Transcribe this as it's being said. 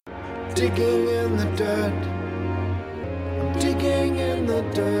digging in the dirt. I'm digging in the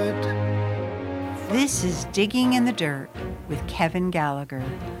dirt. This is Digging in the Dirt with Kevin Gallagher,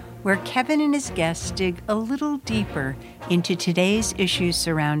 where Kevin and his guests dig a little deeper into today's issues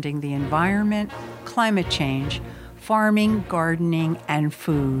surrounding the environment, climate change, farming, gardening, and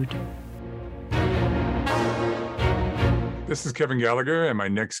food. This is Kevin Gallagher, and my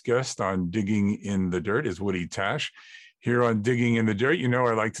next guest on Digging in the Dirt is Woody Tasch. Here on Digging in the Dirt, you know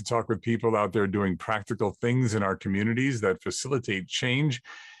I like to talk with people out there doing practical things in our communities that facilitate change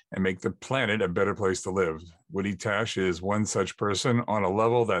and make the planet a better place to live. Woody Tasch is one such person on a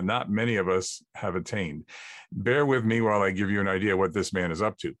level that not many of us have attained. Bear with me while I give you an idea what this man is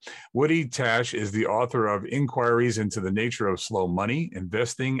up to. Woody Tasch is the author of Inquiries into the Nature of Slow Money,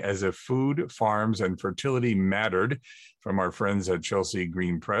 Investing as if Food, Farms, and Fertility Mattered, from our friends at Chelsea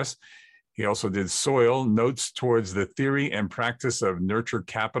Green Press. He also did Soil, Notes Towards the Theory and Practice of Nurture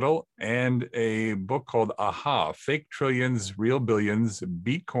Capital, and a book called Aha, Fake Trillions, Real Billions,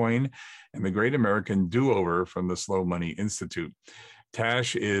 Bitcoin, and the Great American Do-Over from the Slow Money Institute.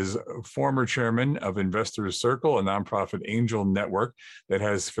 Tasch is former chairman of Investors Circle, a nonprofit angel network that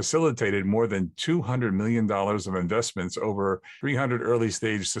has facilitated more than $200 million of investments over 300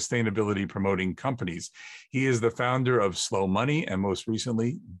 early-stage sustainability promoting companies. He is the founder of Slow Money and most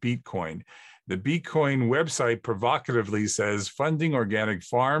recently, Bitcoin. The Bitcoin website provocatively says funding organic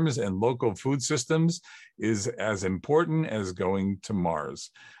farms and local food systems is as important as going to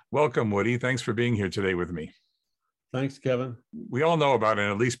Mars. Welcome, Woody. Thanks for being here today with me. Thanks, Kevin. We all know about it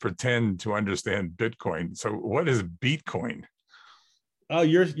and at least pretend to understand Bitcoin. So what is Bitcoin? Oh,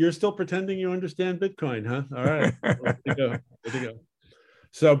 you're still pretending you understand Bitcoin, huh? All right. Good to go. Good to go.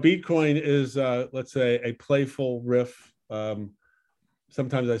 So Bitcoin is, let's say, a playful riff.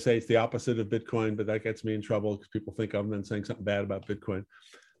 Sometimes I say it's the opposite of Bitcoin, but that gets me in trouble because people think I'm then saying something bad about Bitcoin,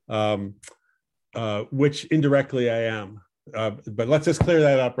 which indirectly I am. But let's just clear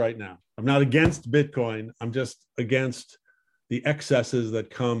that up right now. I'm not against Bitcoin. I'm just against the excesses that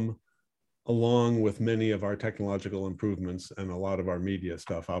come along with many of our technological improvements and a lot of our media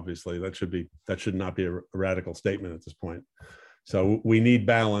stuff. Obviously, that should not be a radical statement at this point. So we need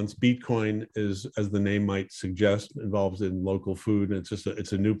balance. Bitcoin is, as the name might suggest, involves in local food. And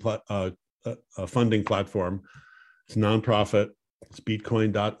it's a new funding platform. It's nonprofit. It's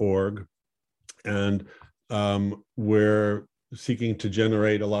bitcoin.org. And we're seeking to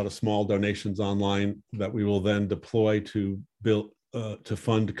generate a lot of small donations online that we will then deploy to build to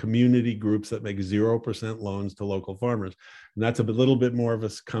fund community groups that make 0% loans to local farmers. And that's a little bit more of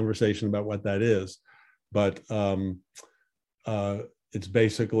a conversation about what that is. But it's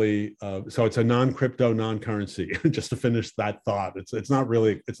basically, so it's a non-crypto, non-currency, just to finish that thought. It's not a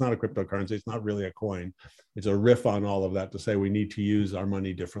cryptocurrency. It's not really a coin. It's a riff on all of that to say we need to use our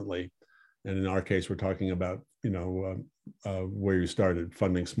money differently. And in our case, we're talking about, where you started,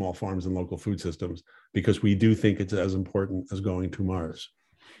 funding small farms and local food systems, because we do think it's as important as going to Mars.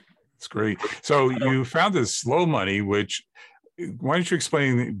 That's great. So you founded Slow Money, why don't you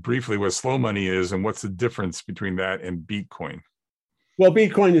explain briefly what Slow Money is and what's the difference between that and Bitcoin? Well,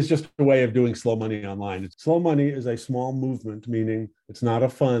 Bitcoin is just a way of doing slow money online. Slow money is a small movement, meaning it's not a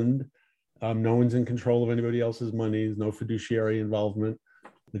fund. No one's in control of anybody else's money. There's no fiduciary involvement.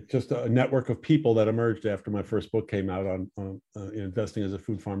 It's just a network of people that emerged after my first book came out on investing as a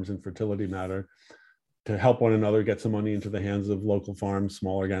food, farms, and fertility matter, to help one another get some money into the hands of local farms,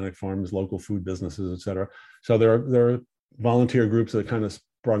 small organic farms, local food businesses, et cetera. So there are volunteer groups that kind of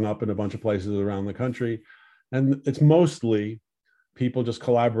sprung up in a bunch of places around the country. And it's mostly people just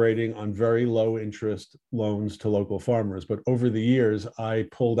collaborating on very low interest loans to local farmers. But over the years, I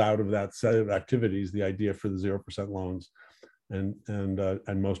pulled out of that set of activities the idea for the 0% loans. And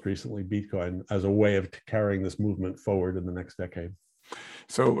most recently Bitcoin as a way of carrying this movement forward in the next decade.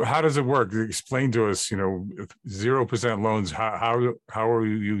 So how does it work? Explain to us, 0% loans, how are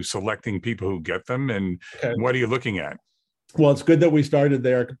you selecting people who get them, and what are you looking at? Well, it's good that we started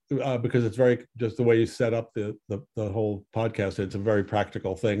there because it's very, just the way you set up the whole podcast, it's a very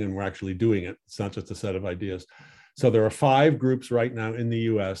practical thing and we're actually doing it. It's not just a set of ideas. So there are 5 groups right now in the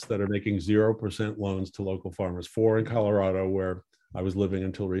US that are making 0% loans to local farmers, 4 in Colorado, where I was living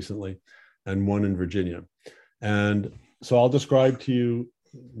until recently, and 1 in Virginia. And so I'll describe to you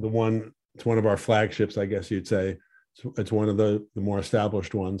it's one of our flagships, I guess you'd say. It's one of the more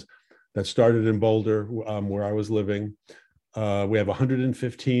established ones that started in Boulder, where I was living. We have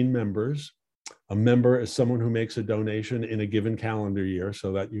 115 members. A member is someone who makes a donation in a given calendar year,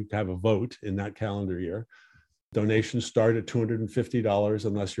 so that you have a vote in that calendar year. Donations start at $250.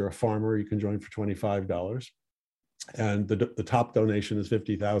 Unless you're a farmer, you can join for $25. And the top donation is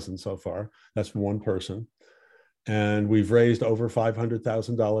 50,000 so far. That's from one person. And we've raised over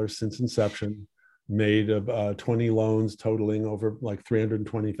 $500,000 since inception, made 20 loans totaling over like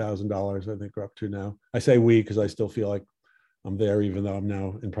 $320,000, I think we're up to now. I say we because I still feel like I'm there, even though I'm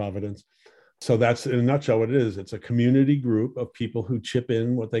now in Providence. So that's in a nutshell what it is. It's a community group of people who chip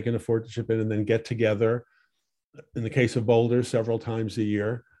in what they can afford to chip in and then get together. In the case of Boulder, several times a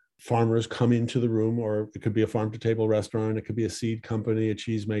year, farmers come into the room, or it could be a farm to table restaurant. It could be a seed company, a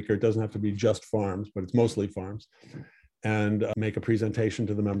cheesemaker. It doesn't have to be just farms, but it's mostly farms, and make a presentation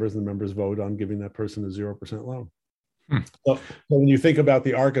to the members, and the members vote on giving that person a 0% loan. So when you think about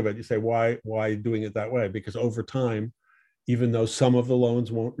the arc of it, you say, why doing it that way? Because over time, even though some of the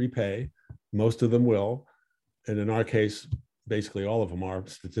loans won't repay, most of them will. And in our case, basically all of them are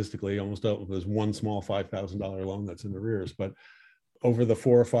statistically almost. There's one small $5,000 loan that's in arrears, but over the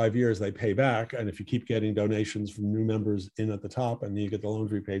 4 or 5 years, they pay back. And if you keep getting donations from new members in at the top and you get the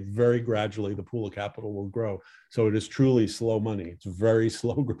loans repaid, very gradually, the pool of capital will grow. So it is truly slow money. It's a very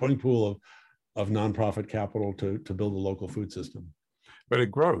slow growing pool of nonprofit capital to build a local food system. But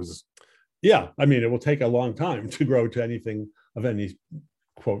it grows. Yeah. I mean, it will take a long time to grow to anything of any,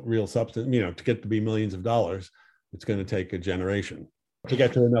 quote, real substance. To get to be millions of dollars, it's going to take a generation to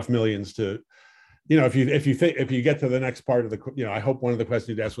get to enough millions to, if you get to the next part of the, I hope one of the questions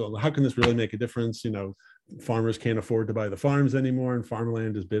you'd ask, well, how can this really make a difference? Farmers can't afford to buy the farms anymore, and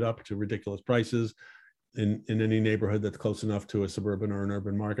farmland is bid up to ridiculous prices in any neighborhood that's close enough to a suburban or an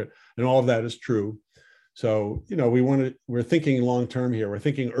urban market. And all of that is true. So, we're thinking long-term here. We're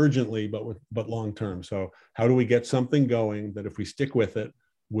thinking urgently, but long-term. So how do we get something going that if we stick with it,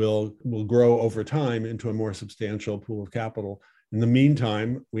 will grow over time into a more substantial pool of capital? In the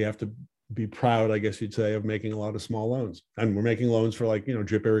meantime, we have to be proud, I guess you'd say, of making a lot of small loans. And we're making loans for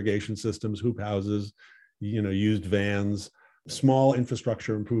drip irrigation systems, hoop houses, used vans, small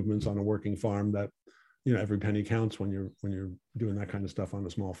infrastructure improvements on a working farm that, every penny counts when you're doing that kind of stuff on a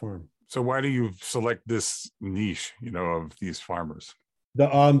small farm. So why do you select this niche, of these farmers?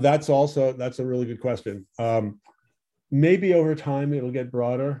 That's a really good question. Maybe over time it'll get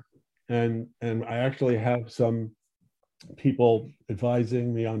broader. And I actually have some people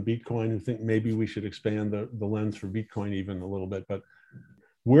advising me on Bitcoin who think maybe we should expand the lens for Bitcoin even a little bit. But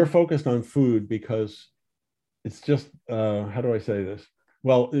we're focused on food because it's just, how do I say this?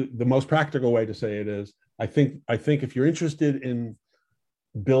 Well, the most practical way to say it is, I think if you're interested in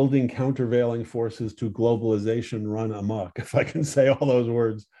building countervailing forces to globalization run amok, if I can say all those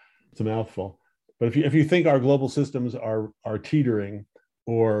words, it's a mouthful. But if you think our global systems are teetering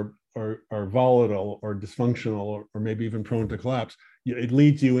or volatile or dysfunctional or maybe even prone to collapse, it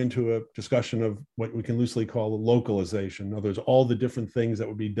leads you into a discussion of what we can loosely call localization. In other words, all the different things that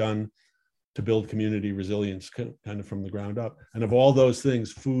would be done to build community resilience kind of from the ground up. And of all those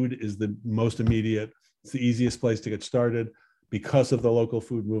things, food is the most immediate. It's the easiest place to get started because of the local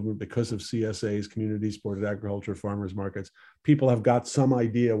food movement, because of CSAs, community supported agriculture, farmers markets. People have got some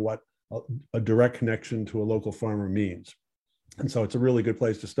idea what a direct connection to a local farmer means. And so it's a really good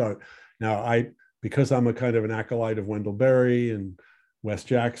place to start. Now, because I'm a kind of an acolyte of Wendell Berry and Wes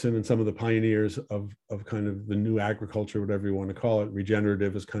Jackson and some of the pioneers of kind of the new agriculture, whatever you want to call it,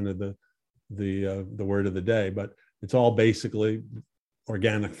 regenerative is kind of the word of the day, but it's all basically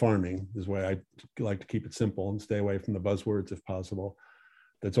organic farming is the way I like to keep it simple and stay away from the buzzwords if possible.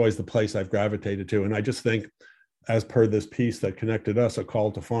 That's always the place I've gravitated to. And I just think, as per this piece that connected us, A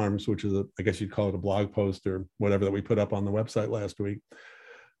Call to Farms, which is I guess you'd call it a blog post or whatever that we put up on the website last week.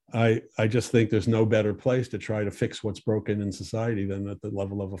 I just think there's no better place to try to fix what's broken in society than at the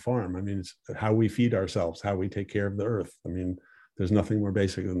level of a farm. I mean, it's how we feed ourselves, how we take care of the earth. I mean, there's nothing more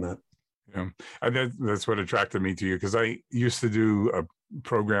basic than that. Yeah, that's what attracted me to you, because I used to do a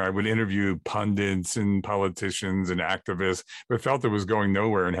program. I would interview pundits and politicians and activists, but felt it was going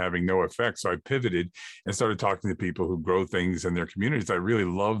nowhere and having no effect. So I pivoted and started talking to people who grow things in their communities. I really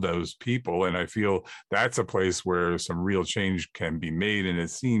love those people, and I feel that's a place where some real change can be made. And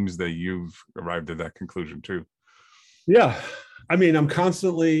it seems that you've arrived at that conclusion too. Yeah, I mean, I'm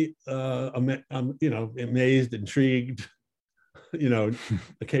constantly, amazed, intrigued.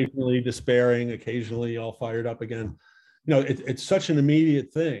 Occasionally despairing, occasionally all fired up again. It's such an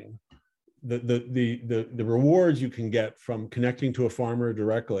immediate thing. The rewards you can get from connecting to a farmer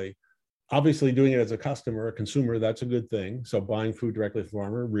directly, obviously doing it as a customer, a consumer, that's a good thing. So buying food directly from a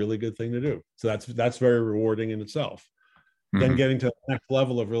farmer, really good thing to do. So that's very rewarding in itself. Mm-hmm. Then getting to the next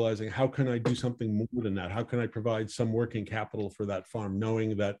level of realizing, how can I do something more than that? How can I provide some working capital for that farm,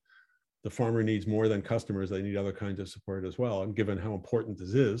 knowing that the farmer needs more than customers, they need other kinds of support as well. And given how important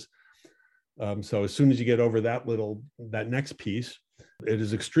this is, So as soon as you get over that next piece, it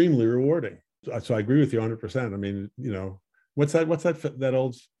is extremely rewarding. So I agree with you 100%. I mean, what's that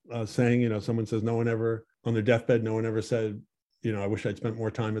old saying? Someone says no one ever on their deathbed, no one ever said, I wish I'd spent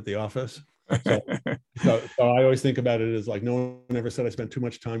more time at the office. So I always think about it as like no one ever said I spent too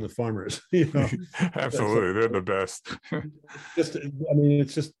much time with farmers. Absolutely, they're the best.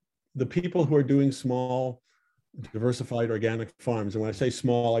 It's just the people who are doing small, diversified organic farms. And when I say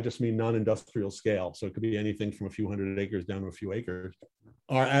small, I just mean non-industrial scale. So it could be anything from a few hundred acres down to a few acres.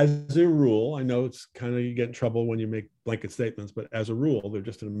 Are, as a rule, I know it's kind of, you get in trouble when you make blanket statements, but as a rule, they're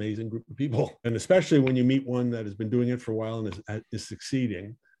just an amazing group of people. And especially when you meet one that has been doing it for a while and is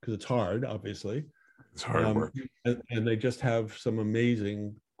succeeding, because it's hard, obviously. It's hard work. And they just have some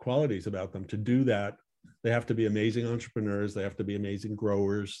amazing qualities about them. To do that, they have to be amazing entrepreneurs. They have to be amazing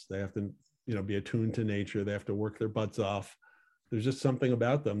growers. They have to, be attuned to nature. They have to work their butts off. There's just something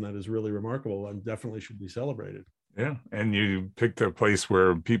about them that is really remarkable and definitely should be celebrated. Yeah. And you picked a place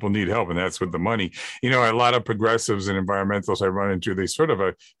where people need help, and that's with the money. A lot of progressives and environmentalists I run into, they sort of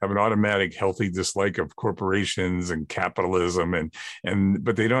have an automatic healthy dislike of corporations and capitalism,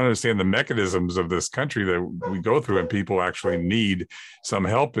 but they don't understand the mechanisms of this country that we go through, and people actually need some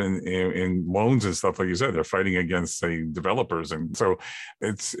help in loans and stuff. Like you said, they're fighting against, say, developers. And so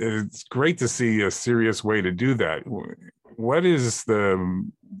it's great to see a serious way to do that. What is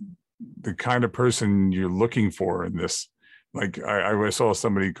the kind of person you're looking for in this? Like I saw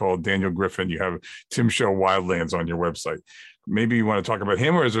somebody called Daniel Griffin. You have Tim Shell Wildlands on your website. Maybe you want to talk about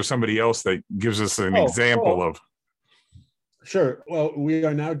him, or is there somebody else that gives us an example of? Sure. Well, we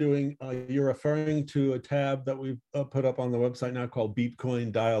are now doing, you're referring to a tab that we've put up on the website now called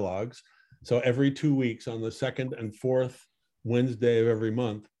Bitcoin Dialogues. So every 2 weeks on the second and fourth Wednesday of every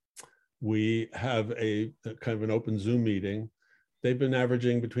month, we have a kind of an open Zoom meeting. They've been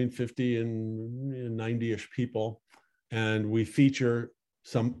averaging between 50 and 90-ish people. And we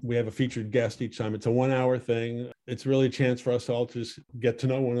have a featured guest each time. It's a 1 hour thing. It's really a chance for us all to just get to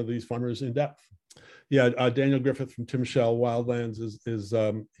know one of these farmers in depth. Yeah, Daniel Griffith from Tim Shell Wildlands is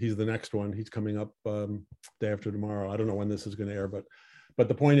he's the next one. He's coming up day after tomorrow. I don't know when this is going to air, but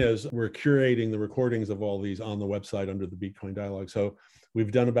the point is we're curating the recordings of all these on the website under the Bitcoin Dialogue. So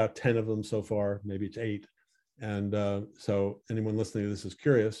we've done about 10 of them so far, maybe it's 8. And so anyone listening to this is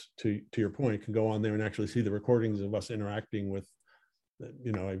curious, to your point, can go on there and actually see the recordings of us interacting with,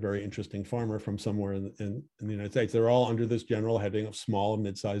 a very interesting farmer from somewhere in the United States. They're all under this general heading of small and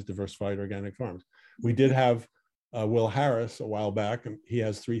mid-sized diversified organic farms. We did have Will Harris a while back, and he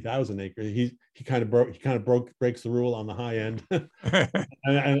has 3,000 acres. He kind of breaks the rule on the high end.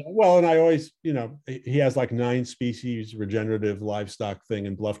 and I always, he has like 9 species regenerative livestock thing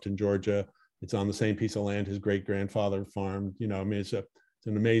in Bluffton, Georgia. It's on the same piece of land his great-grandfather farmed. It's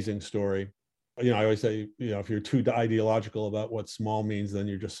an amazing story. I always say, if you're too ideological about what small means, then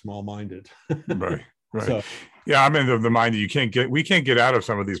you're just small-minded. Right. So, yeah, I'm in the mind that we can't get out of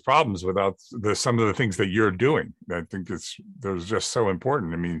some of these problems without some of the things that you're doing. I think they're just so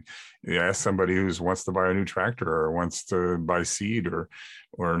important. I mean, you ask somebody who wants to buy a new tractor or wants to buy seed or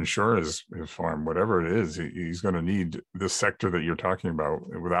insure his farm, whatever it is, he's going to need this sector that you're talking about.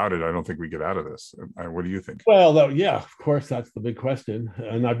 Without it, I don't think we get out of this. What do you think? Well, yeah, of course, that's the big question.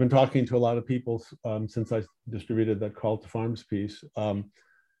 And I've been talking to a lot of people since I distributed that Call to Farms piece.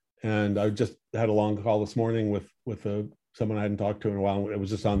 And I just had a long call this morning with someone I hadn't talked to in a while. It was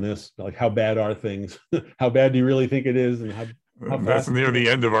just on this, like, how bad are things? How bad do you really think it is? And how that's near the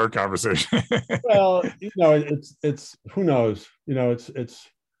end of our conversation. Well, it's who knows?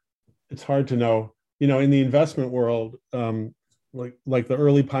 It's hard to know. In the investment world, like the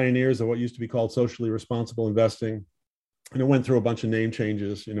early pioneers of what used to be called socially responsible investing, and it went through a bunch of name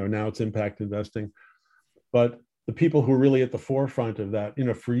changes. Now it's impact investing, but the people who are really at the forefront of that,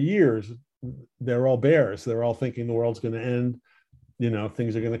 for years, they're all bears. They're all thinking the world's going to end,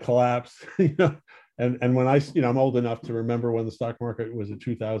 things are going to collapse, And when I'm old enough to remember when the stock market was at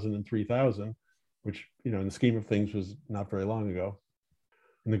 2,000 and 3,000, which, in the scheme of things was not very long ago,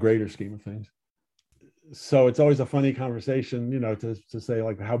 in the greater scheme of things. So it's always a funny conversation, to say,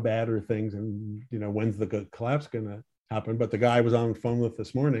 like, how bad are things and, when's the collapse going to happen? But the guy I was on the phone with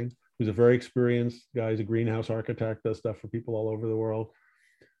this morning, who's a very experienced guy, he's a greenhouse architect, does stuff for people all over the world.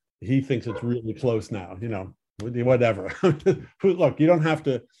 He thinks it's really close now, whatever. Look, you don't have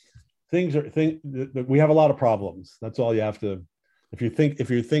to, we have a lot of problems. That's all you have to, if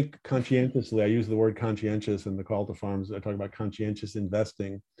you think conscientiously, I use the word conscientious in the Call to Farms. I talk about conscientious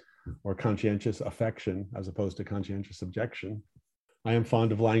investing or conscientious affection as opposed to conscientious objection. I am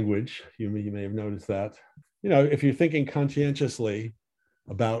fond of language. You may have noticed that. If you're thinking conscientiously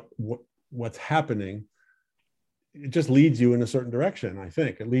about what's happening, it just leads you in a certain direction. I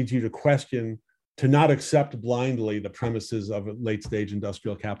think it leads you to question, to not accept blindly the premises of late stage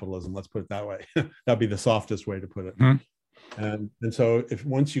industrial capitalism. Let's put it that way. That'd be the softest way to put it. And so if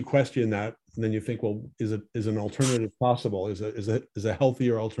once you question that, then you think, well, is an alternative possible? Is a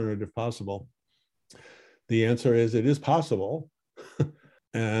healthier alternative possible? The answer is it is possible.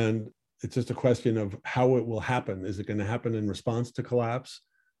 And it's just a question of how it will happen. Is it going to happen in response to collapse,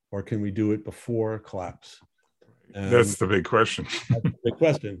 or can we do it before collapse? And that's the big question. That's the big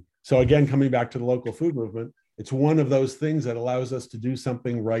question. So again, coming back to the local food movement, it's one of those things that allows us to do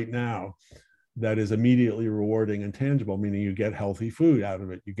something right now that is immediately rewarding and tangible, meaning you get healthy food out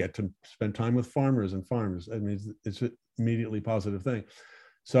of it. You get to spend time with farmers and farms. I mean, it's an immediately positive thing.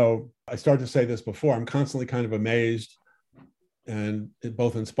 So I started to say this before, I'm constantly kind of amazed and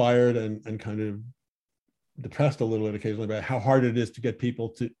both inspired and kind of depressed a little bit occasionally about how hard it is to get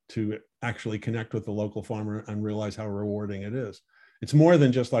people to actually connect with the local farmer and realize how rewarding it is. It's more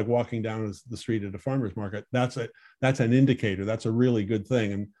than just like walking down the street at a farmer's market. That's an indicator. That's a really good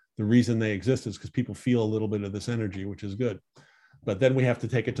thing. And the reason they exist is because people feel a little bit of this energy, which is good. But then we have to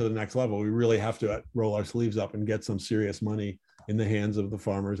take it to the next level. We really have to roll our sleeves up and get some serious money in the hands of the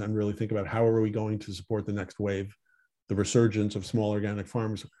farmers and really think about how are we going to support the next wave, the resurgence of small organic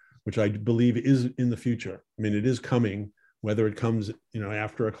farms, which I believe is in the future. I mean, it is coming, whether it comes,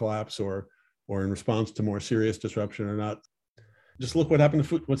 after a collapse or in response to more serious disruption or not. Just look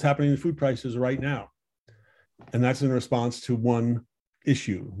what's happening to food prices right now. And that's in response to one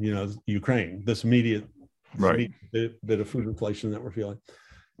issue, Ukraine, this immediate bit of food inflation that we're feeling.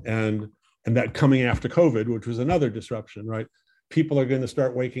 And that coming after COVID, which was another disruption, right? People are going to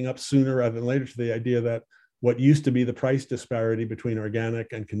start waking up sooner rather than later to the idea that what used to be the price disparity between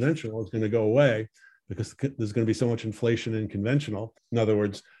organic and conventional is going to go away because there's going to be so much inflation in conventional. In other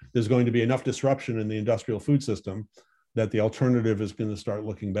words, there's going to be enough disruption in the industrial food system that the alternative is going to start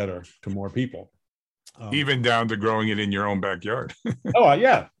looking better to more people. Even down to growing it in your own backyard. Oh,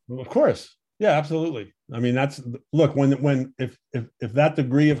 yeah, of course. Yeah, absolutely. I mean, look, if that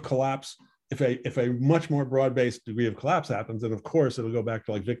degree of collapse, if a much more broad-based degree of collapse happens, then of course it'll go back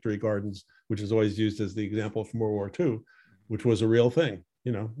to like Victory Gardens, which is always used as the example from World War II, which was a real thing,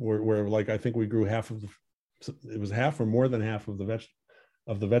 where like I think we grew half or more than half of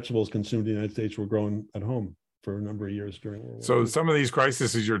the vegetables consumed in the United States were grown at home for a number of years during World War So II. some of these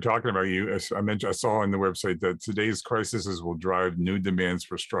crises you're talking about, I saw on the website that today's crises will drive new demands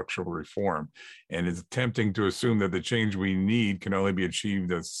for structural reform. And it's tempting to assume that the change we need can only be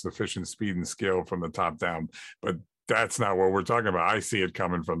achieved at sufficient speed and scale from the top down. But that's not what we're talking about. I see it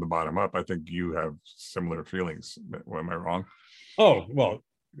coming from the bottom up. I think you have similar feelings. Am I wrong? Oh, well,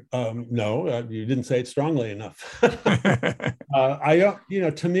 no, you didn't say it strongly enough. To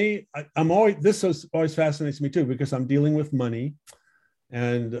me, this always fascinates me too, because I'm dealing with money.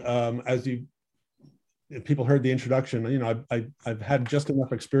 And if people heard the introduction, I've had just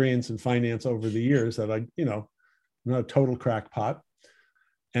enough experience in finance over the years that I'm not a total crackpot.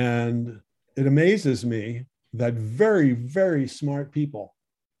 And it amazes me that very, very smart people,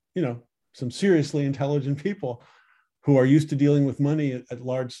 some seriously intelligent people who are used to dealing with money at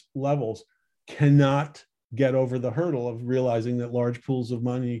large levels cannot get over the hurdle of realizing that large pools of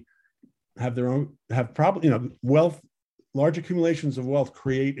money large accumulations of wealth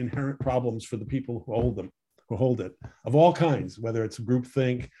create inherent problems for the people who hold it of all kinds, whether it's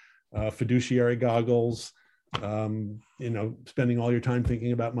groupthink, fiduciary goggles, spending all your time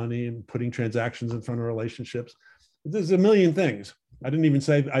thinking about money and putting transactions in front of relationships. There's a million things. I didn't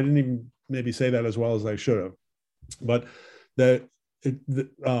even maybe say that as well as I should have. But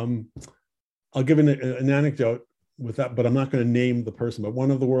I'll give an anecdote with that, but I'm not going to name the person. But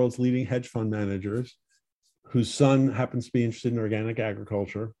one of the world's leading hedge fund managers, whose son happens to be interested in organic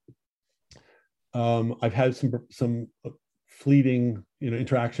agriculture, I've had some fleeting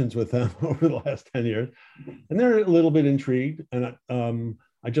interactions with them over the last 10 years, and they're a little bit intrigued. And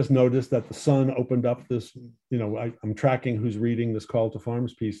I just noticed that the son opened up this. I'm tracking who's reading this Call to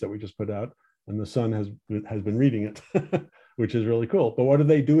Farms piece that we just put out. And the son has been reading it, which is really cool. But what are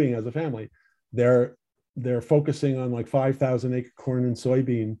they doing as a family? They're focusing on like 5,000 acre corn and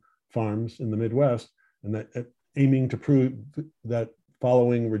soybean farms in the Midwest, and that aiming to prove that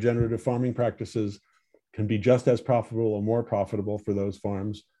following regenerative farming practices can be just as profitable or more profitable for those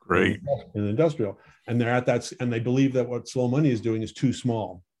farms. Great. In industrial. And they're at that, and they believe that what slow money is doing is too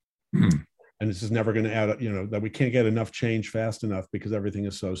small. And this is never going to add up, that we can't get enough change fast enough because everything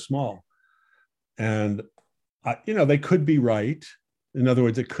is so small. And, they could be right. In other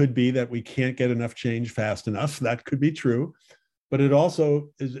words, it could be that we can't get enough change fast enough. That could be true. but it also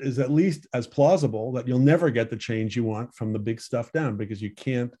is at least as plausible that you'll never get the change you want from the big stuff down, because you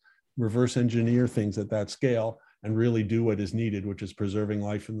can't reverse engineer things at that scale and really do what is needed, which is preserving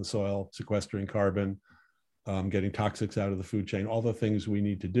life in the soil, sequestering carbon, getting toxics out of the food chain, all the things we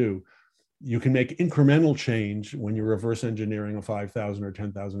need to do. You can make incremental change when you're reverse engineering a 5,000 or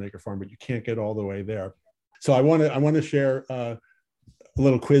 10,000 acre farm, but you can't get all the way there. So I want to share a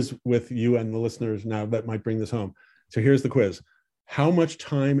little quiz with you and the listeners now that might bring this home. So here's the quiz. How much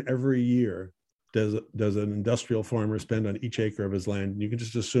time every year does an industrial farmer spend on each acre of his land? You can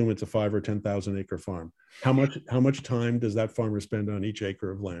just assume it's a 5,000 or 10,000 acre farm. How much time does that farmer spend on each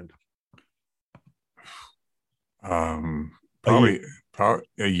acre of land? Probably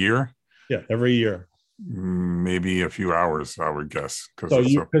a year. Yeah, every year. Maybe a few hours, I would guess.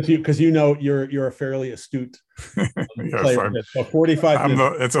 Because you know you're a fairly astute player. So 45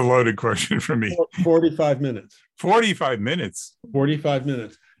 minutes. It's a loaded question for me. 45 minutes. 45 minutes. 45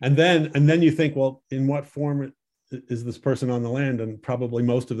 minutes. And then you think, well, in what form is this person on the land? And probably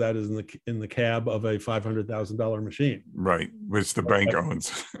most of that is in the cab of a $500,000 machine. Right, which the bank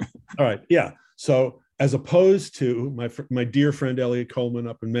owns. All right, yeah. So as opposed to my dear friend Elliot Coleman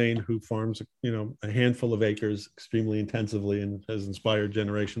up in Maine, who farms a handful of acres extremely intensively and has inspired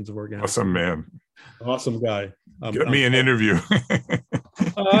generations of organic. Awesome man. Awesome guy. Get me an interview.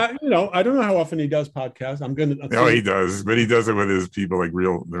 I don't know how often he does podcasts. He does, but he does it with his people, like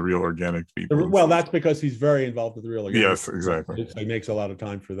the real organic people. Well, that's because he's very involved with the real organic. Yes, exactly. So he makes a lot of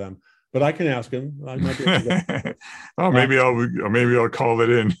time for them. But I can ask him. I might be maybe I'll call it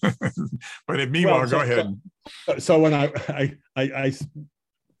in. But meanwhile, go ahead. So when I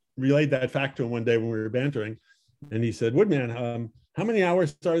relayed that fact to him one day when we were bantering, and he said, "Woodman, how many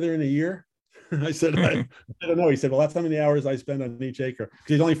hours are there in a year?" I said, I don't know. He said, "Well, that's how many hours I spend on each acre." Because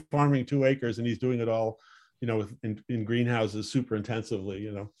he's only farming 2 acres, and he's doing it all, in greenhouses super intensively.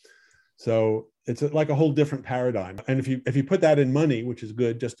 So it's like a whole different paradigm. And if you put that in money, which is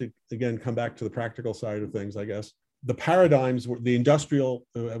good, just to, again, come back to the practical side of things, I guess, the paradigms, the industrial,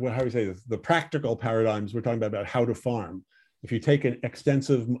 how do we say this? The practical paradigms, we're talking about how to farm. If you take an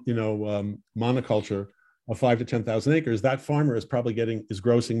extensive, monoculture of 5,000 to 10,000 acres, that farmer is probably is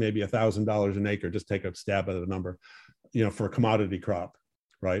grossing maybe $1,000 an acre, just take a stab at a number, for a commodity crop,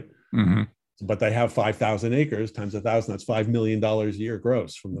 right? Mm-hmm. But they have 5,000 acres times 1,000, that's $5 million a year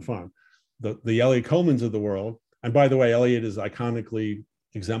gross from the farm. The Elliot Colemans of the world, and by the way, Elliot is iconically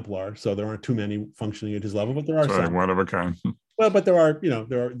exemplar, so there aren't too many functioning at his level, but there are some. One of a kind. Well, but there are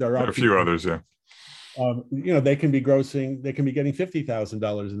a few others, yeah. They can be getting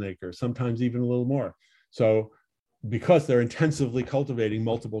 $50,000 an acre, sometimes even a little more. So because they're intensively cultivating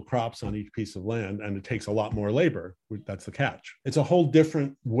multiple crops on each piece of land, and it takes a lot more labor, that's the catch. It's a whole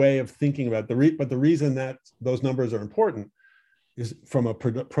different way of thinking about but the reason that those numbers are important is from a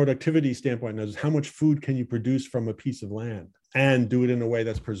productivity standpoint, is how much food can you produce from a piece of land and do it in a way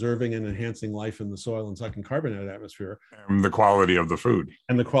that's preserving and enhancing life in the soil and sucking carbon out of the atmosphere. And the quality of the food.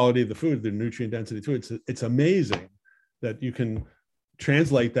 And the quality of the food, the nutrient density of food. It's amazing that you can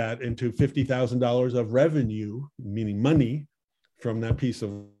translate that into $50,000 of revenue, meaning money, from that piece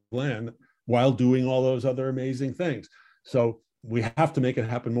of land while doing all those other amazing things. So we have to make it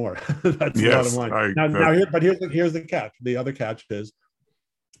happen more. That's the bottom line. Here's the catch. The other catch is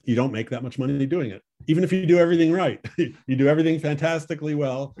you don't make that much money doing it. Even if you do everything right, you do everything fantastically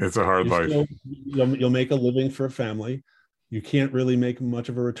well. It's a hard life. You'll make a living for a family. You can't really make much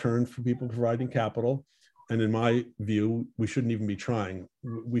of a return for people providing capital. And in my view, we shouldn't even be trying.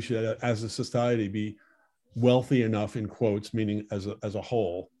 We should, as a society, be wealthy enough, in quotes, meaning as a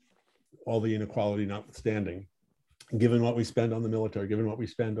whole, all the inequality notwithstanding, given what we spend on the military, given what we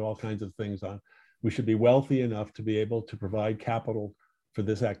spend all kinds of things on, we should be wealthy enough to be able to provide capital for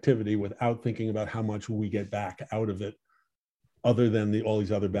this activity without thinking about how much we get back out of it, other than all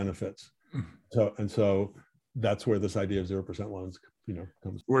these other benefits. So that's where this idea of 0% loans,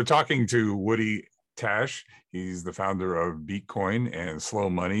 comes. We're talking to Woody Tasch. He's the founder of Beatcoin and Slow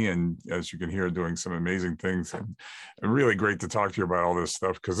Money, and as you can hear, doing some amazing things. And really great to talk to you about all this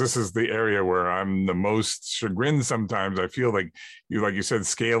stuff, because this is the area where I'm the most chagrined sometimes. I feel like you said,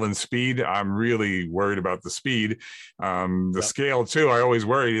 scale and speed. I'm really worried about the speed. Scale too, I always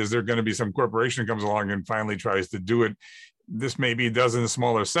worry, is there going to be some corporation that comes along and finally tries to do it? This may be a dozen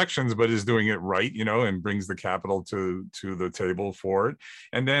smaller sections, but is doing it right, and brings the capital to the table for it.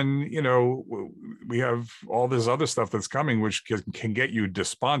 And then, we have all this other stuff that's coming, which can get you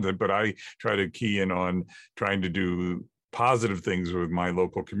despondent, but I try to key in on trying to do positive things with my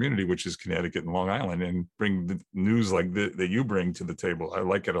local community, which is Connecticut and Long Island, and bring the news like that you bring to the table. I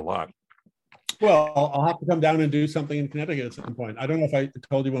like it a lot. Well, I'll have to come down and do something in Connecticut at some point. I don't know if I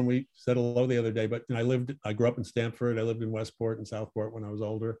told you when we said hello the other day, but I grew up in Stamford. I lived in Westport and Southport when I was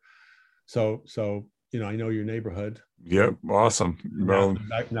older. So I know your neighborhood. Yep, awesome. Well,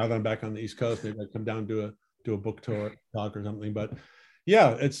 now that I'm back on the East Coast, maybe I come down do a book tour talk or something. But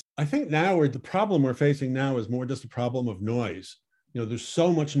yeah, I think now the problem we're facing now is more just a problem of noise. There's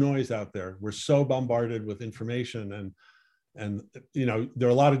so much noise out there. We're so bombarded with information, and there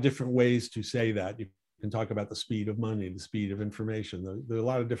are a lot of different ways to say that. You can talk about the speed of money, the speed of information. There are a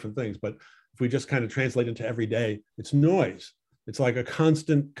lot of different things, but if we just kind of translate into every day, it's noise. It's like a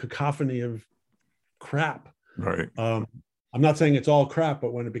constant cacophony of crap. Right. I'm not saying it's all crap,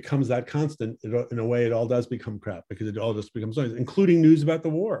 but when it becomes that constant, in a way, it all does become crap, because it all just becomes noise, including news about the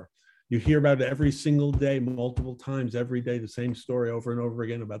war. You hear about it every single day, multiple times every day, the same story over and over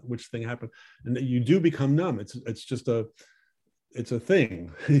again about which thing happened, and you do become numb. It's just it's a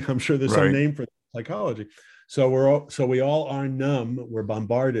thing. I'm sure there's some name for psychology. So we all are numb. We're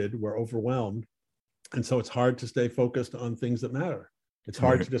bombarded. We're overwhelmed, and so it's hard to stay focused on things that matter. It's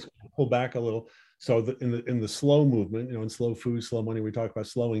hard to just pull back a little. So in the slow movement, in slow food, slow money, we talk about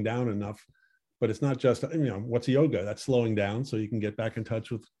slowing down enough, but it's not just what's yoga? That's slowing down so you can get back in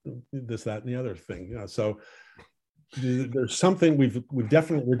touch with this, that, and the other thing. So there's something we're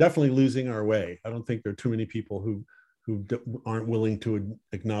definitely losing our way. I don't think there are too many people who aren't willing to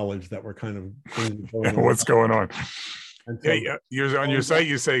acknowledge that we're kind of what's going on. So, you're on your site,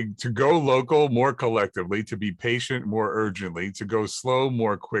 you say to go local more collectively, to be patient more urgently, to go slow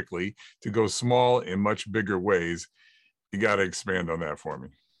more quickly, to go small in much bigger ways. You got to expand on that for me.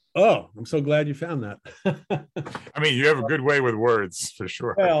 Oh, I'm so glad you found that. I mean, you have a good way with words, for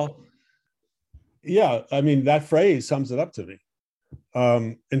sure. Well, yeah, I mean, that phrase sums it up to me.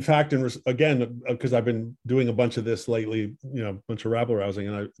 In fact, again, because I've been doing a bunch of this lately, a bunch of rabble rousing,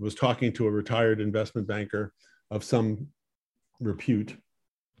 and I was talking to a retired investment banker of some repute,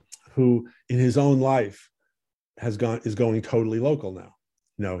 who in his own life is going totally local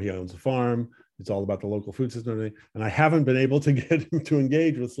now. He owns a farm. It's all about the local food system and everything. And I haven't been able to get him to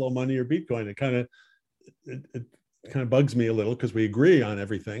engage with slow money or Bitcoin. It kind of bugs me a little, because we agree on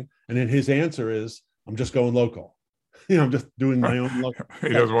everything. And then his answer is, I'm just going local. I'm just doing my own local. He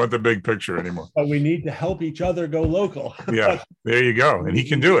doesn't want the big picture anymore. But we need to help each other go local. Yeah, there you go. And he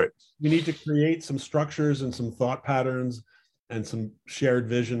can do it. We need to create some structures and some thought patterns and some shared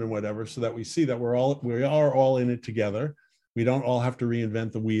vision and whatever, so that we see that we are all in it together. We don't all have to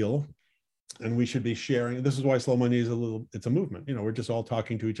reinvent the wheel, and we should be sharing. This is why slow money is it's a movement. We're just all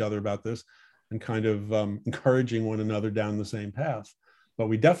talking to each other about this and kind of encouraging one another down the same path. But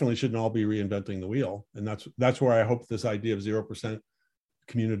we definitely shouldn't all be reinventing the wheel. And that's where I hope this idea of 0%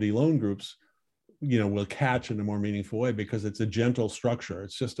 community loan groups, will catch in a more meaningful way, because it's a gentle structure.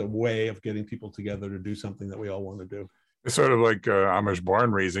 It's just a way of getting people together to do something that we all want to do. It's sort of like Amish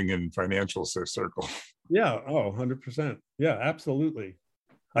barn raising in financial circle. Yeah. Oh, 100%. Yeah, absolutely.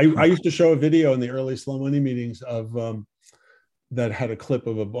 I used to show a video in the early slow money meetings of that had a clip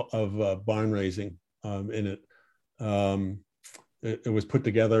of barn raising in it. It was put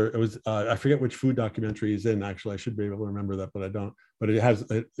together. It was I forget which food documentary he's in. Actually, I should be able to remember that, but I don't. But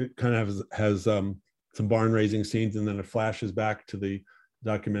it kind of has some barn raising scenes, and then it flashes back to the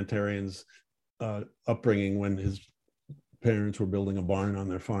documentarian's upbringing when his parents were building a barn on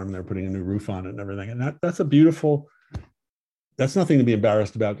their farm. They're putting a new roof on it and everything. And that's a beautiful. That's nothing to be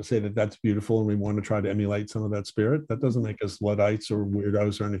embarrassed about, to say that that's beautiful, and we want to try to emulate some of that spirit. That doesn't make us Luddites or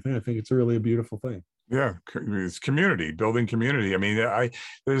weirdos or anything. I think it's really a beautiful thing. Yeah, it's community, building community. I mean,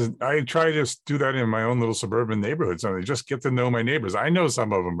 I try to do that in my own little suburban neighborhoods. I just get to know my neighbors. I know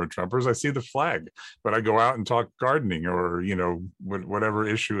some of them are Trumpers. I see the flag, but I go out and talk gardening or whatever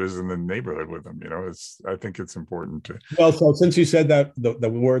issue is in the neighborhood with them. I think it's important to. Well, so since you said that the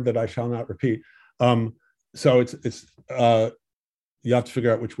word that I shall not repeat, so it's you have to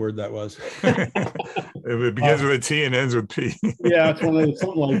figure out which word that was. It begins with a T and ends with P. Yeah, it's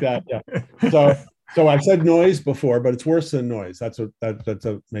something like that. Yeah. So I said noise before, but it's worse than noise. That's what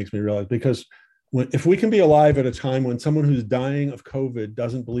makes me realize, because if we can be alive at a time when someone who's dying of COVID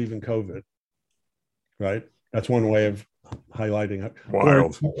doesn't believe in COVID, right? That's one way of highlighting it.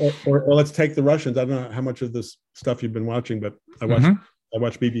 Wild. Or let's take the Russians. I don't know how much of this stuff you've been watching, but I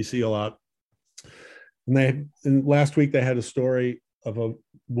watch BBC a lot. And last week they had a story of a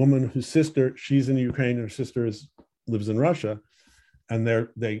woman whose sister, she's in Ukraine and her sister lives in Russia, and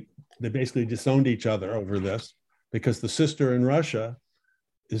they basically disowned each other over this, because the sister in Russia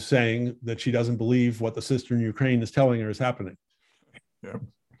is saying that she doesn't believe what the sister in Ukraine is telling her is happening. Yeah.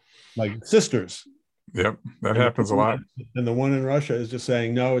 Like sisters. Yep, that happens a lot. And the one in Russia is just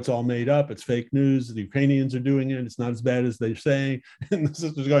saying, no, it's all made up. It's fake news. The Ukrainians are doing it. It's not as bad as they're saying. And the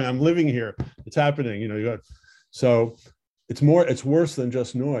sister's going, I'm living here. It's happening. So it's worse than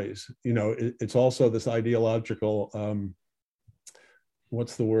just noise. It's also this ideological,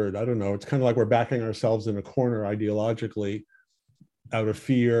 what's the word? I don't know. It's kind of like we're backing ourselves in a corner ideologically out of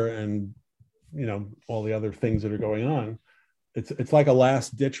fear and, all the other things that are going on. It's like a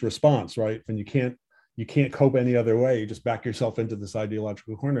last ditch response, right? When you can't cope any other way, you just back yourself into this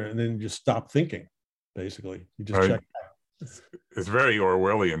ideological corner and then you just stop thinking, basically. You just check out. It's very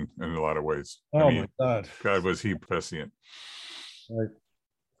Orwellian in a lot of ways. My God. God, was he prescient. Right.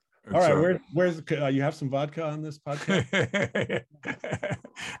 All right, where's you have some vodka on this podcast?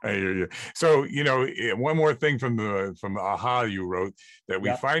 I hear you. So, one more thing from the AHA you wrote, that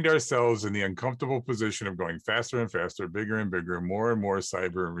we find ourselves in the uncomfortable position of going faster and faster, bigger and bigger, more and more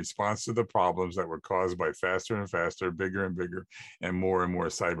cyber in response to the problems that were caused by faster and faster, bigger and bigger, and more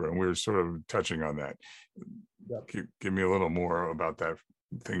cyber. And we were sort of touching on that. Give me a little more about that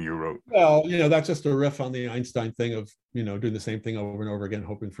thing you wrote. Well, that's just a riff on the Einstein thing of, doing the same thing over and over again,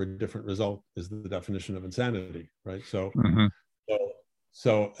 hoping for a different result is the definition of insanity, right? So,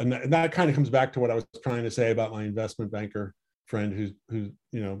 and that kind of comes back to what I was trying to say about my investment banker friend who's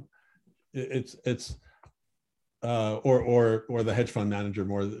or the hedge fund manager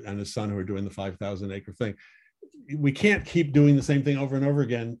more and his son who are doing the 5,000 acre thing. We can't keep doing the same thing over and over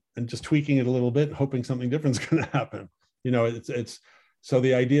again and just tweaking it a little bit, hoping something different is going to happen. So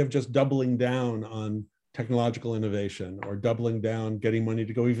the idea of just doubling down on technological innovation or doubling down, getting money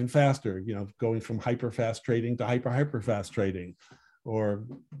to go even faster, going from hyper fast trading to hyper fast trading, or,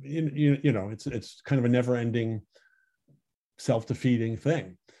 it's kind of a never ending self-defeating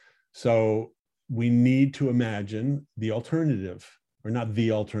thing. So we need to imagine the alternative, or not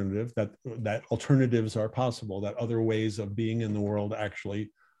the alternative, that alternatives are possible, that other ways of being in the world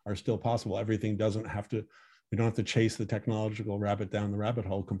actually are still possible. Everything we don't have to chase the technological rabbit down the rabbit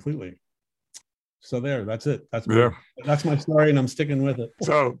hole completely. So that's it. That's my story, and I'm sticking with it.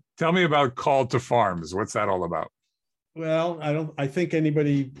 So tell me about Call to Farms. What's that all about? Well, I think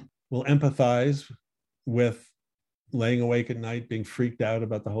anybody will empathize with laying awake at night, being freaked out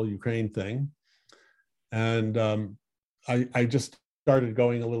about the whole Ukraine thing. And I just started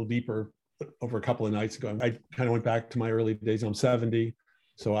going a little deeper over a couple of nights ago. I kind of went back to my early days. I'm 70.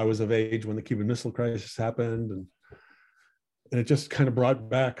 So I was of age when the Cuban Missile Crisis happened, and it just kind of brought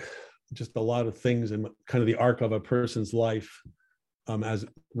back just a lot of things in kind of the arc of a person's life as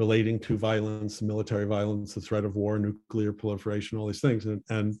relating to violence, military violence, the threat of war, nuclear proliferation, all these things.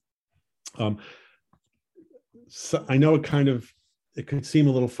 So I know it could seem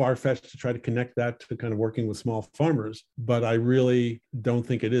a little far-fetched to try to connect that to kind of working with small farmers, but I really don't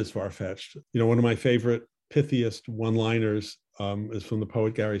think it is far-fetched. One of my favorite pithiest one-liners is from the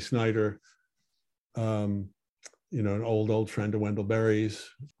poet Gary Snyder, an old friend of Wendell Berry's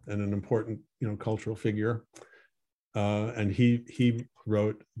and an important, cultural figure. And he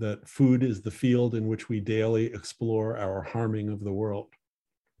wrote that food is the field in which we daily explore our harming of the world.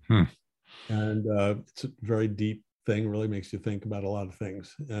 And it's a very deep thing, really makes you think about a lot of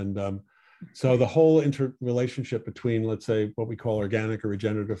things. And so the whole interrelationship between, let's say, what we call organic or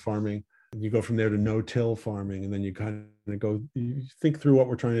regenerative farming, you go from there to no-till farming, and then you kind of you think through what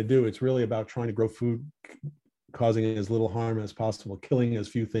we're trying to do. It's really about trying to grow food, causing as little harm as possible, killing as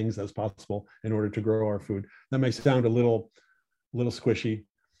few things as possible in order to grow our food. That may sound a little squishy,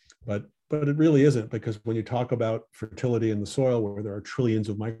 but it really isn't, because when you talk about fertility in the soil, where there are trillions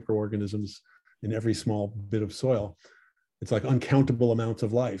of microorganisms in every small bit of soil, it's like uncountable amounts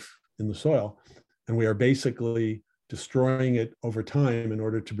of life in the soil. And we are basically destroying it over time in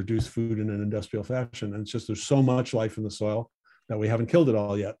order to produce food in an industrial fashion. And it's just, there's so much life in the soil that we haven't killed it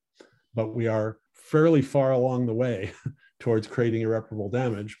all yet, but we are fairly far along the way towards creating irreparable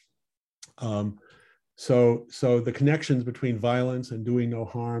damage. So the connections between violence and doing no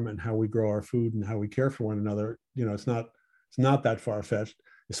harm and how we grow our food and how we care for one another, it's not that far-fetched,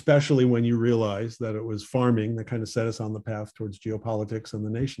 especially when you realize that it was farming that kind of set us on the path towards geopolitics and the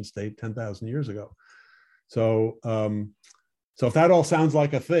nation state 10,000 years ago. So if that all sounds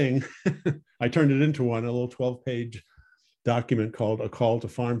like a thing, I turned it into a little 12-page document called A Call to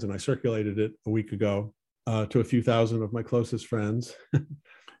Farms, and I circulated it a week ago to a few thousand of my closest friends.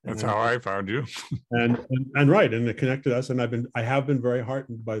 That's how I found you. and it connected us, and I have been very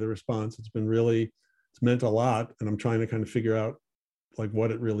heartened by the response. It's meant a lot, and I'm trying to kind of figure out like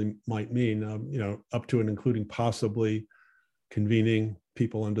what it really might mean, up to and including possibly convening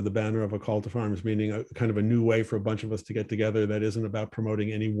people under the banner of a call to farms, meaning a kind of a new way for a bunch of us to get together that isn't about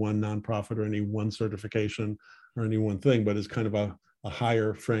promoting any one nonprofit or any one certification or any one thing, but is kind of a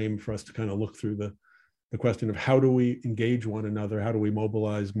higher frame for us to kind of look through the question of how do we engage one another? How do we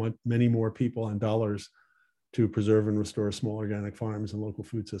mobilize many more people and dollars to preserve and restore small organic farms and local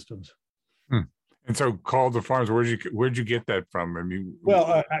food systems? And so call to farms, where'd you get that from? I mean,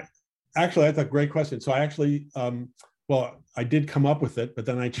 well, actually, that's a great question. So I actually, well, I did come up with it, but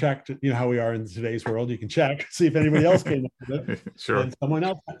then I checked, you know how we are in today's world, you can check, see if anybody else came up with it. Sure. And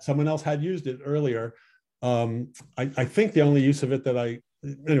someone else had used it earlier. I think the only use of it that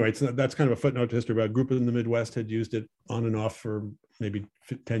anyway, that's kind of a footnote to history, but a group in the Midwest had used it on and off for maybe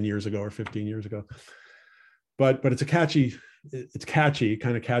 10 years ago or 15 years ago. But it's catchy, it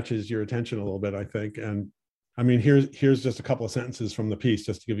kind of catches your attention a little bit, I think. And I mean, here's just a couple of sentences from the piece,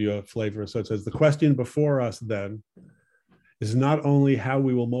 just to give you a flavor. So it says, the question before us then is not only how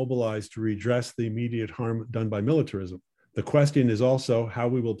we will mobilize to redress the immediate harm done by militarism. The question is also how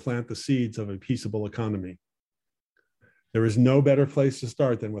we will plant the seeds of a peaceable economy. There is no better place to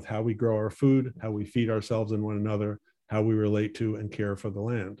start than with how we grow our food, how we feed ourselves and one another, how we relate to and care for the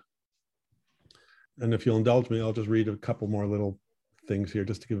land. And if you'll indulge me, I'll just read a couple more little things here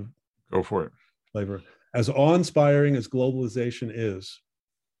just to give go for it. Flavor. As awe-inspiring as globalization is,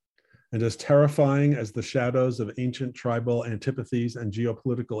 and as terrifying as the shadows of ancient tribal antipathies and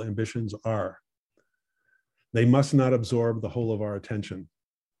geopolitical ambitions are, they must not absorb the whole of our attention.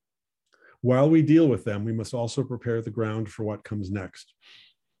 While we deal with them, we must also prepare the ground for what comes next.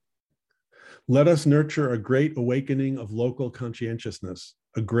 Let us nurture a great awakening of local conscientiousness,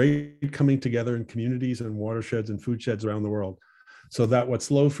 a great coming together in communities and watersheds and food sheds around the world, so that what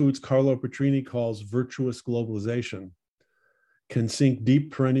Slow Food's Carlo Petrini calls virtuous globalization can sink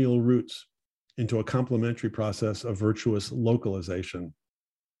deep perennial roots into a complementary process of virtuous localization.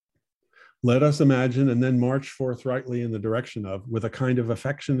 Let us imagine and then march forthrightly in the direction of, with a kind of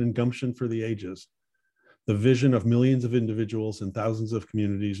affection and gumption for the ages, the vision of millions of individuals and thousands of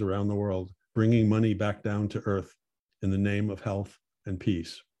communities around the world, bringing money back down to earth in the name of health and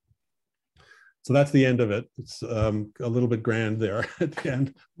peace. So that's the end of it. It's a little bit grand there at the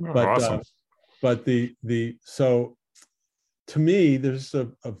end, but awesome. So to me, there's a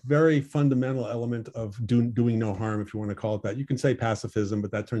very fundamental element of doing no harm, if you want to call it that. You can say pacifism,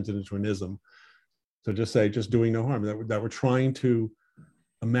 but that turns it into an ism. So just say just doing no harm, that we're trying to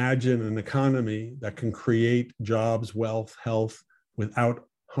imagine an economy that can create jobs, wealth, health without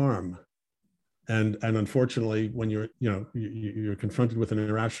harm. And unfortunately, when you're confronted with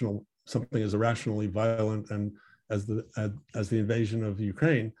something as irrationally violent and as the invasion of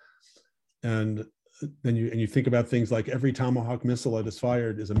Ukraine, and then you think about things like every Tomahawk missile that is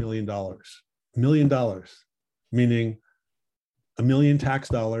fired is $1 million. $1 million, meaning $1 million tax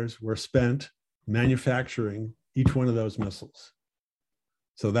dollars were spent manufacturing each one of those missiles.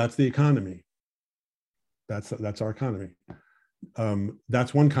 So that's the economy. That's our economy.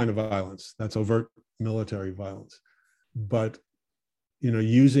 That's one kind of violence. That's overt military violence. But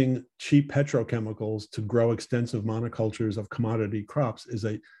using cheap petrochemicals to grow extensive monocultures of commodity crops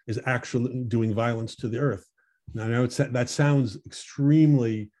is actually doing violence to the earth. Now, I know that sounds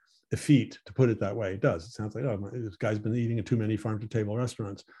extremely effete to put it that way. It does. It sounds like, oh, this guy's been eating at too many farm-to-table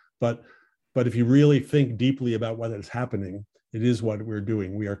restaurants. But if you really think deeply about what is happening, it is what we're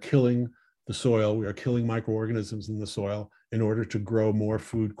doing. We are killing the soil. We are killing microorganisms in the soil in order to grow more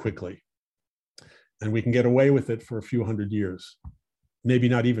food quickly. And we can get away with it for a few hundred years. Maybe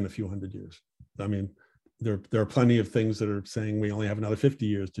not even a few hundred years. I mean, there are plenty of things that are saying we only have another 50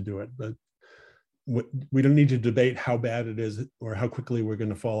 years to do it, but we don't need to debate how bad it is or how quickly we're going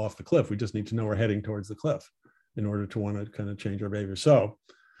to fall off the cliff. We just need to know we're heading towards the cliff in order to want to kind of change our behavior. So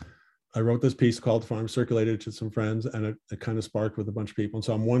I wrote this piece called Farm, circulated it to some friends, and it kind of sparked with a bunch of people. And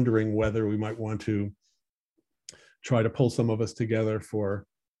so I'm wondering whether we might want to try to pull some of us together for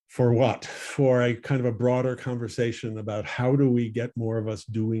what? For a kind of a broader conversation about how do we get more of us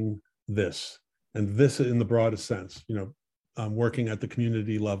doing this, and this in the broadest sense, working at the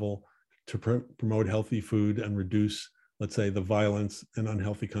community level to promote healthy food and reduce, let's say, the violence and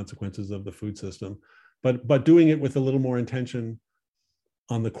unhealthy consequences of the food system, but doing it with a little more intention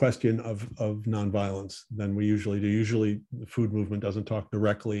on the question of nonviolence than we usually do. Usually the food movement doesn't talk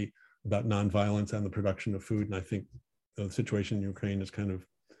directly about nonviolence and the production of food. And I think the situation in Ukraine is kind of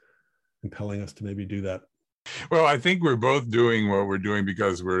compelling us to maybe do that. Well, I think we're both doing what we're doing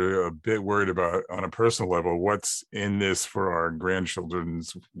because we're a bit worried about, on a personal level, what's in this for our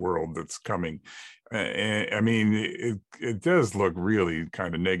grandchildren's world that's coming. I mean, it does look really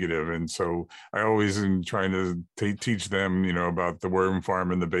kind of negative, and so I always am trying to teach them, about the worm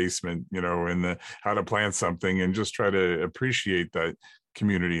farm in the basement, and how to plant something, and just try to appreciate that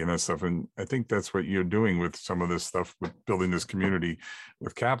community and that stuff. And I think that's what you're doing with some of this stuff, with building this community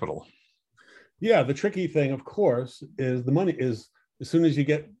with capital. Yeah, the tricky thing, of course, is the money is, as soon as you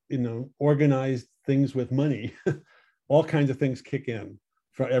get, organized things with money, all kinds of things kick in,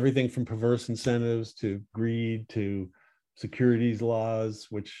 for everything from perverse incentives to greed to securities laws,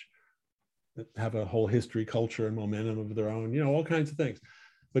 which have a whole history, culture, and momentum of their own, all kinds of things.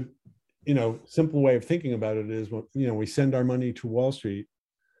 But, simple way of thinking about it is, we send our money to Wall Street,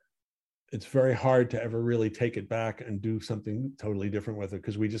 it's very hard to ever really take it back and do something totally different with it,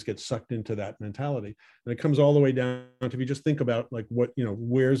 because we just get sucked into that mentality. And it comes all the way down to, if you just think about like what,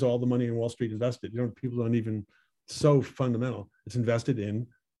 where's all the money in Wall Street invested? People don't even, so fundamental. It's invested in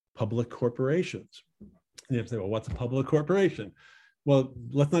public corporations. And you have to say, well, what's a public corporation? Well,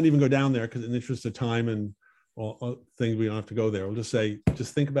 let's not even go down there, because in the interest of time and all things, we don't have to go there. We'll just say,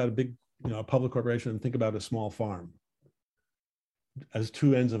 just think about a big, a public corporation, and think about a small farm as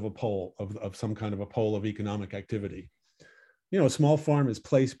two ends of a pole, of some kind of a pole of economic activity. A small farm is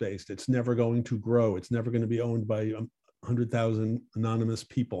place-based. It's never going to grow. It's never going to be owned by 100,000 anonymous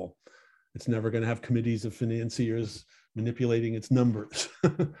people. It's never going to have committees of financiers manipulating its numbers.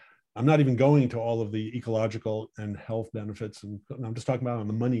 I'm not even going to all of the ecological and health benefits, and I'm just talking about on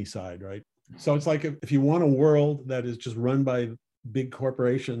the money side, right? So it's like, if you want a world that is just run by big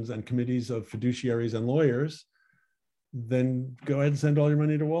corporations and committees of fiduciaries and lawyers, then go ahead and send all your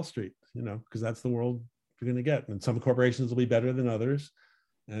money to Wall Street, because that's the world you're going to get. And some corporations will be better than others,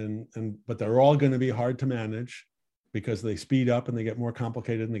 but they're all going to be hard to manage, because they speed up and they get more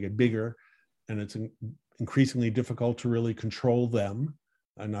complicated and they get bigger, and it's increasingly difficult to really control them.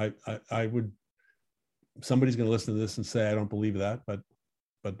 And I would, somebody's going to listen to this and say, I don't believe that, but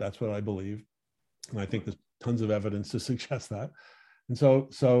that's what I believe. And I think there's tons of evidence to suggest that. And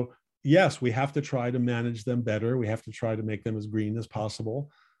so yes, we have to try to manage them better. We have to try to make them as green as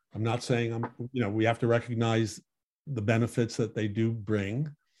possible. I'm not saying we have to recognize the benefits that they do bring.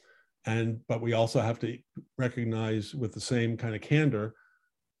 But we also have to recognize, with the same kind of candor,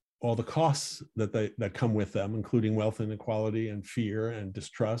 all the costs that come with them, including wealth inequality and fear and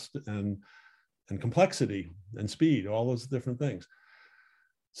distrust and complexity and speed, all those different things.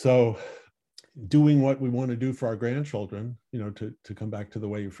 So doing what we want to do for our grandchildren, to come back to the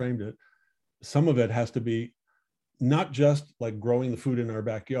way you framed it, some of it has to be not just like growing the food in our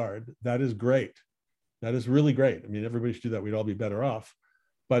backyard. That is great. That is really great. I mean, everybody should do that. We'd all be better off.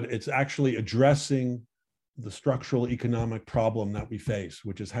 But it's actually addressing the structural economic problem that we face,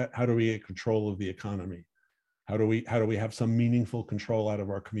 which is how do we get control of the economy? How do we have some meaningful control out of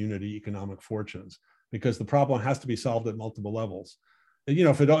our community economic fortunes? Because the problem has to be solved at multiple levels. And,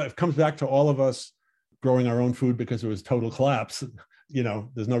 if it comes back to all of us growing our own food because it was total collapse,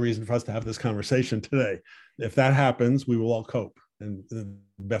 there's no reason for us to have this conversation today. If that happens, we will all cope and the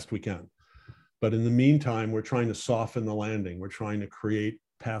best we can. But in the meantime, we're trying to soften the landing. We're trying to create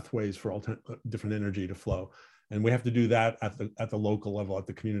pathways for different energy to flow. And we have to do that at the local level, at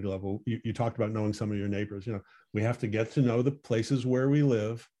the community level. You talked about knowing some of your neighbors. We have to get to know the places where we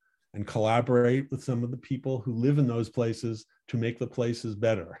live and collaborate with some of the people who live in those places to make the places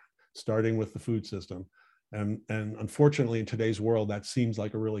better, starting with the food system. And unfortunately, in today's world, that seems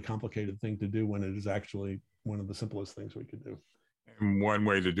like a really complicated thing to do, when it is actually one of the simplest things we could do. And one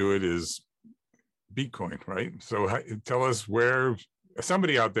way to do it is Bitcoin, right? So tell us where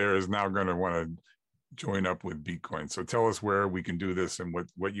somebody out there is now going to want to join up with Bitcoin. So tell us where we can do this and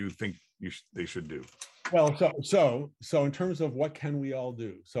what you think they should do. Well, so in terms of what can we all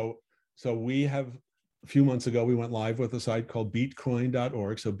do? So we have, a few months ago, we went live with a site called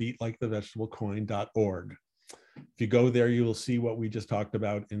beatcoin.org. So beat like the vegetable coin.org. If you go there, you will see what we just talked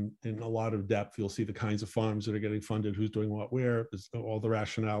about in a lot of depth. You'll see the kinds of farms that are getting funded, who's doing what, where, all the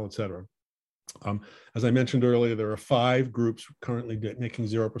rationale, et cetera. As I mentioned earlier, there are 5 groups currently making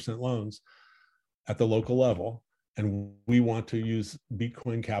 0% loans at the local level. And we want to use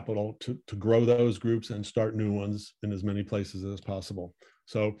Bitcoin capital to grow those groups and start new ones in as many places as possible.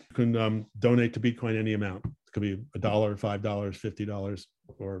 So you can donate to Bitcoin any amount. It could be $1, $5, $50,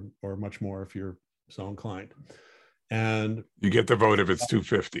 or much more if you're so inclined. And you get the vote if it's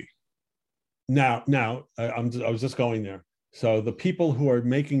 $250. Now, I was just going there. So the people who are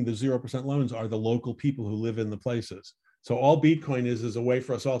making the 0% loans are the local people who live in the places. So all Bitcoin is a way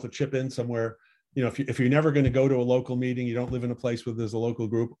for us all to chip in somewhere if you're never going to go to a local meeting, you don't live in a place where there's a local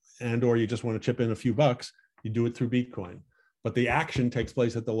group, and or you just want to chip in a few bucks, you do it through Bitcoin. But the action takes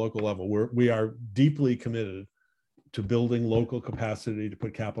place at the local level. We are deeply committed to building local capacity to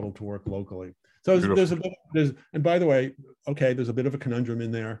put capital to work locally. So and by the way, okay, there's a bit of a conundrum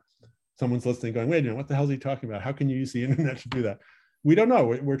in there. Someone's listening going, wait a minute, what the hell is he talking about? How can you use the internet to do that? We don't know.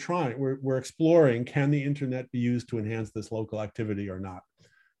 We're trying. We're exploring, can the internet be used to enhance this local activity or not?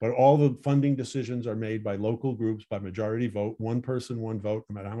 But all the funding decisions are made by local groups by majority vote, one person, one vote,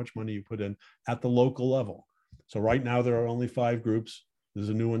 no matter how much money you put in at the local level. So right now there are only 5 groups. There's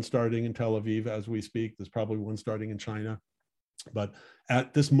a new one starting in Tel Aviv as we speak. There's probably one starting in China. But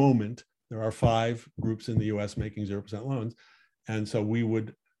at this moment, there are 5 groups in the US making 0% loans. And so we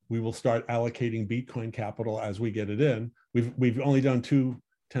will start allocating Bitcoin capital as we get it in. We've only done 2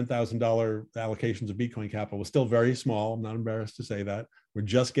 $10,000 allocations of Bitcoin capital. We're still very small. I'm not embarrassed to say that. We're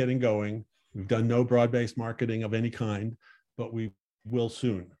just getting going. We've done no broad-based marketing of any kind, but we will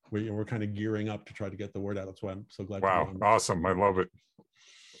soon. We're kind of gearing up to try to get the word out. That's why I'm so glad. Wow, awesome. I love it.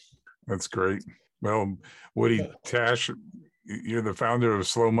 That's great. Well, Woody Tash, you're the founder of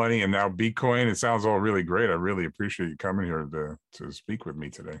Slow Money and now Bitcoin. It sounds all really great. I really appreciate you coming here to speak with me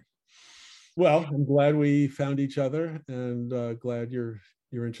today. Well, I'm glad we found each other, and glad you're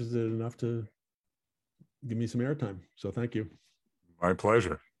interested enough to give me some airtime. So thank you. My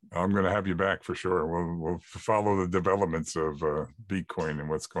pleasure. I'm going to have you back for sure. We'll follow the developments of Bitcoin and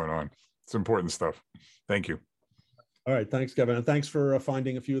what's going on. It's important stuff. Thank you. All right. Thanks, Kevin. And thanks for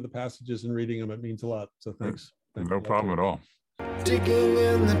finding a few of the passages and reading them. It means a lot. So thanks. No problem at all. Digging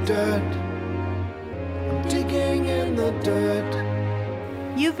in the dirt. I'm digging in the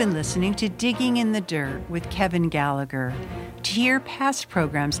dirt. You've been listening to Digging in the Dirt with Kevin Gallagher. To hear past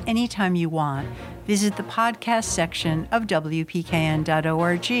programs anytime you want, visit the podcast section of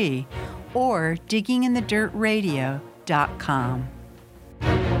WPKN.org or digginginthedirtradio.com.